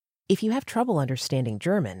If you have trouble understanding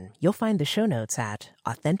German, you'll find the show notes at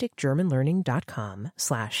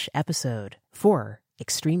authenticgermanlearning.com/episode 4.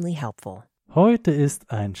 Extremely helpful. Heute ist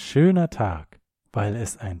ein schöner Tag, weil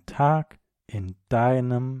es ein Tag in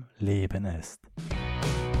deinem Leben ist.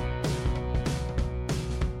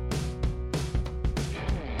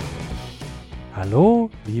 Hallo,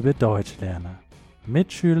 liebe Deutschlerner,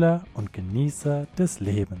 Mitschüler und Genießer des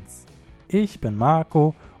Lebens. Ich bin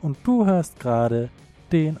Marco und du hörst gerade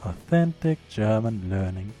den Authentic German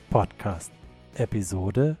Learning Podcast,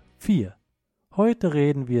 Episode 4. Heute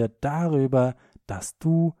reden wir darüber, dass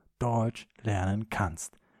du Deutsch lernen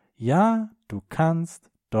kannst. Ja, du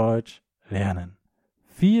kannst Deutsch lernen.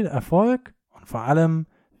 Viel Erfolg und vor allem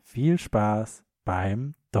viel Spaß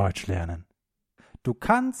beim Deutschlernen. Du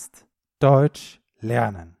kannst Deutsch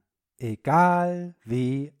lernen, egal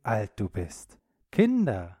wie alt du bist.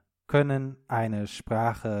 Kinder können eine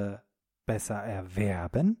Sprache besser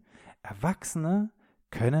erwerben, Erwachsene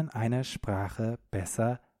können eine Sprache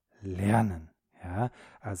besser lernen. Ja,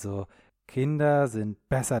 also Kinder sind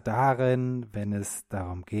besser darin, wenn es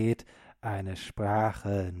darum geht, eine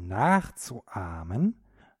Sprache nachzuahmen,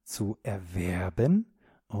 zu erwerben,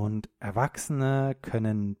 und Erwachsene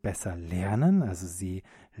können besser lernen, also sie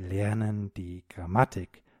lernen die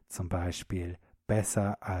Grammatik zum Beispiel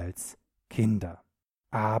besser als Kinder.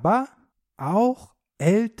 Aber auch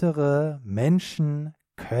ältere Menschen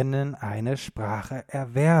können eine Sprache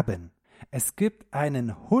erwerben. Es gibt einen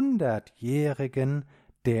 100-Jährigen,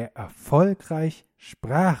 der erfolgreich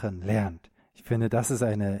Sprachen lernt. Ich finde, das ist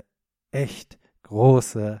eine echt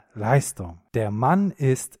große Leistung. Der Mann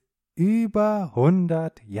ist über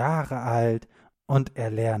 100 Jahre alt und er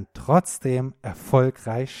lernt trotzdem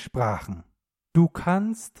erfolgreich Sprachen. Du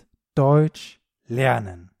kannst Deutsch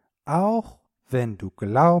lernen, auch wenn du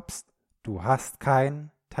glaubst, du hast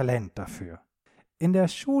kein Talent dafür. In der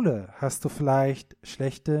Schule hast du vielleicht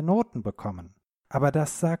schlechte Noten bekommen, aber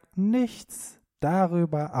das sagt nichts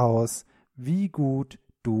darüber aus, wie gut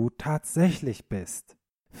du tatsächlich bist.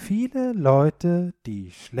 Viele Leute,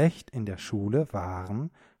 die schlecht in der Schule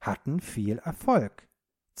waren, hatten viel Erfolg.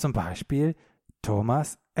 Zum Beispiel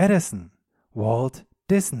Thomas Edison, Walt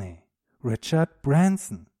Disney, Richard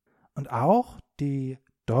Branson und auch die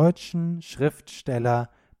deutschen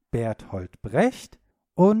Schriftsteller Bertolt Brecht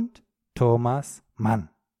und Thomas Mann.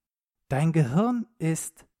 Dein Gehirn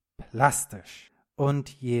ist plastisch und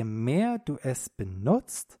je mehr du es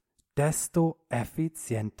benutzt, desto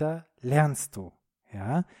effizienter lernst du.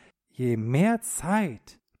 Ja? Je mehr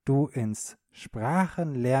Zeit du ins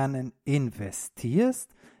Sprachenlernen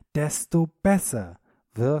investierst, desto besser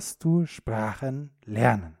wirst du Sprachen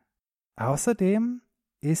lernen. Außerdem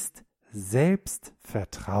ist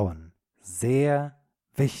Selbstvertrauen sehr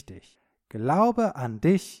wichtig. Glaube an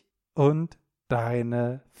dich und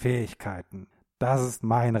deine Fähigkeiten. Das ist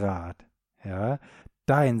mein Rat. Ja?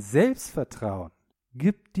 Dein Selbstvertrauen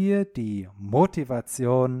gibt dir die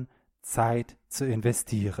Motivation, Zeit zu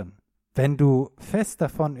investieren. Wenn du fest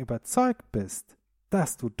davon überzeugt bist,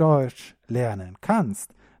 dass du Deutsch lernen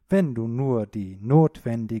kannst, wenn du nur die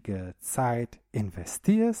notwendige Zeit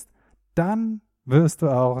investierst, dann wirst du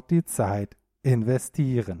auch die Zeit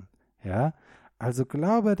investieren. Ja? Also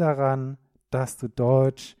glaube daran, dass du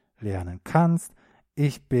Deutsch lernen kannst.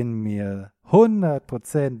 Ich bin mir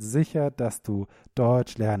 100% sicher, dass du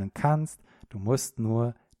Deutsch lernen kannst. Du musst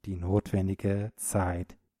nur die notwendige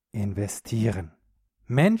Zeit investieren.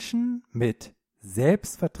 Menschen mit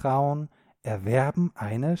Selbstvertrauen erwerben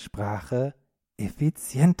eine Sprache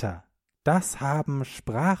effizienter. Das haben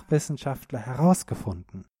Sprachwissenschaftler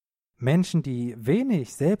herausgefunden. Menschen, die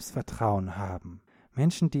wenig Selbstvertrauen haben,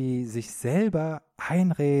 Menschen, die sich selber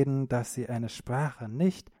einreden, dass sie eine Sprache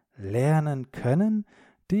nicht lernen können,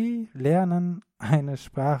 die lernen eine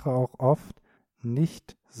Sprache auch oft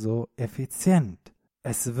nicht so effizient.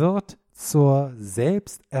 Es wird zur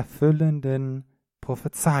selbsterfüllenden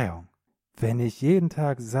Prophezeiung. Wenn ich jeden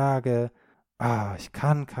Tag sage, ich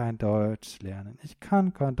kann kein Deutsch lernen,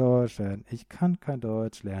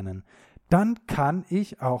 dann kann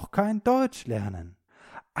ich auch kein Deutsch lernen.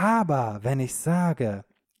 Aber wenn ich sage,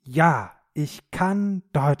 ja, ich kann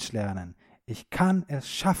Deutsch lernen, ich kann es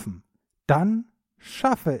schaffen, dann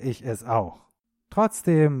schaffe ich es auch.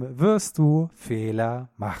 Trotzdem wirst du Fehler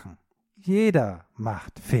machen. Jeder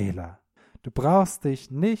macht Fehler. Du brauchst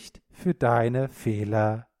dich nicht für deine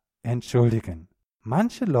Fehler entschuldigen.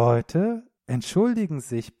 Manche Leute entschuldigen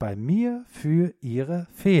sich bei mir für ihre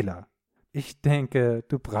Fehler. Ich denke,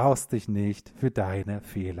 du brauchst dich nicht für deine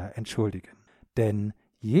Fehler entschuldigen. Denn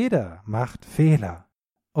jeder macht Fehler.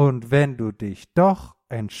 Und wenn du dich doch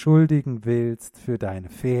entschuldigen willst für deine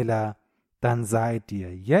Fehler, dann sei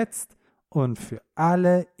dir jetzt und für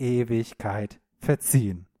alle Ewigkeit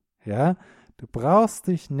verziehen. Ja, du brauchst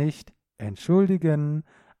dich nicht entschuldigen,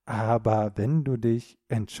 aber wenn du dich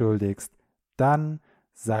entschuldigst, dann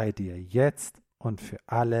sei dir jetzt und für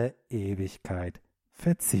alle Ewigkeit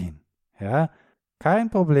verziehen. Ja, kein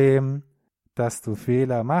Problem, dass du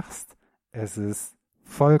Fehler machst. Es ist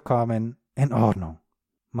vollkommen in Ordnung.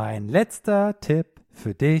 Mein letzter Tipp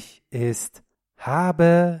für dich ist,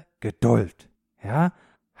 habe Geduld. Ja,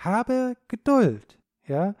 habe Geduld.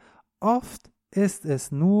 Ja, oft ist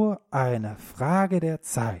es nur eine Frage der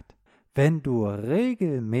Zeit. Wenn du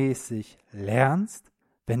regelmäßig lernst,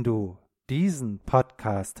 wenn du diesen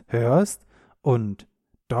Podcast hörst und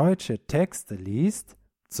deutsche Texte liest,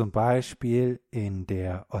 zum Beispiel in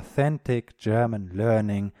der Authentic German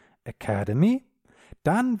Learning Academy,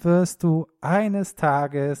 dann wirst du eines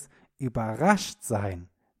Tages überrascht sein,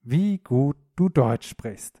 wie gut du Deutsch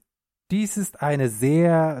sprichst. Dies ist eine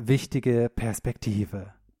sehr wichtige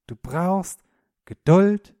Perspektive. Du brauchst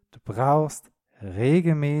Geduld, du brauchst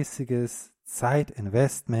regelmäßiges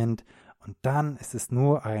Zeitinvestment und dann ist es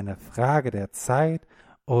nur eine Frage der Zeit.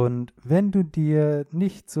 Und wenn du dir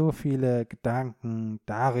nicht so viele Gedanken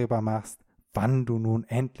darüber machst, wann du nun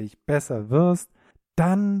endlich besser wirst,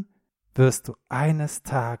 dann wirst du eines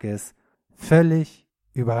Tages völlig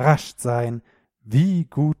überrascht sein, wie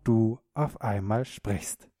gut du auf einmal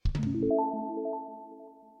sprichst.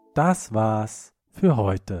 Das war's für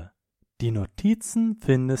heute. Die Notizen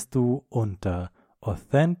findest du unter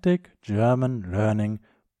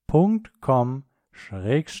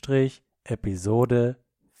authenticgermanlearning.com/Episode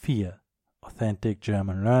 4.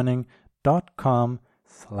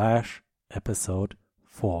 authenticgermanlearning.com/Episode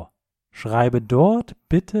 4. Schreibe dort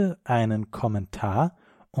bitte einen Kommentar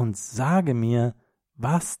und sage mir,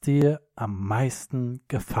 was dir am meisten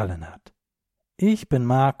gefallen hat. Ich bin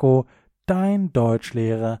Marco, dein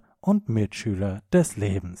Deutschlehrer und Mitschüler des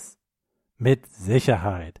Lebens. Mit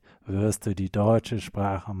Sicherheit wirst du die deutsche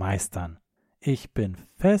Sprache meistern. Ich bin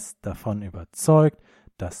fest davon überzeugt,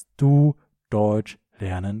 dass du Deutsch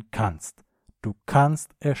lernen kannst. Du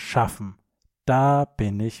kannst es schaffen. Da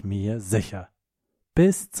bin ich mir sicher.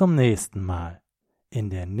 Bis zum nächsten Mal. In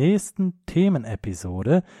der nächsten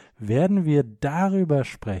Themenepisode werden wir darüber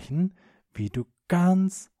sprechen, wie du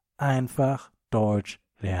ganz einfach Deutsch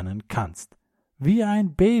lernen kannst. Wie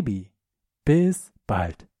ein Baby. Bis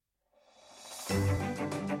bald.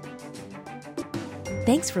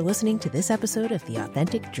 Thanks for listening to this episode of the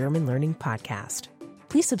Authentic German Learning Podcast.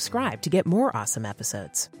 Please subscribe to get more awesome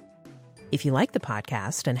episodes. If you like the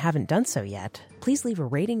podcast and haven't done so yet, please leave a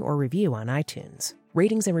rating or review on iTunes.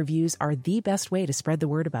 Ratings and reviews are the best way to spread the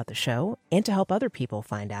word about the show and to help other people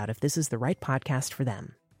find out if this is the right podcast for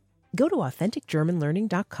them. Go to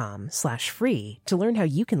authenticgermanlearning.com/free to learn how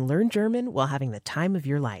you can learn German while having the time of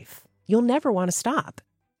your life. You'll never want to stop.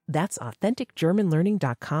 That's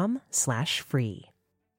authenticgermanlearning.com/free.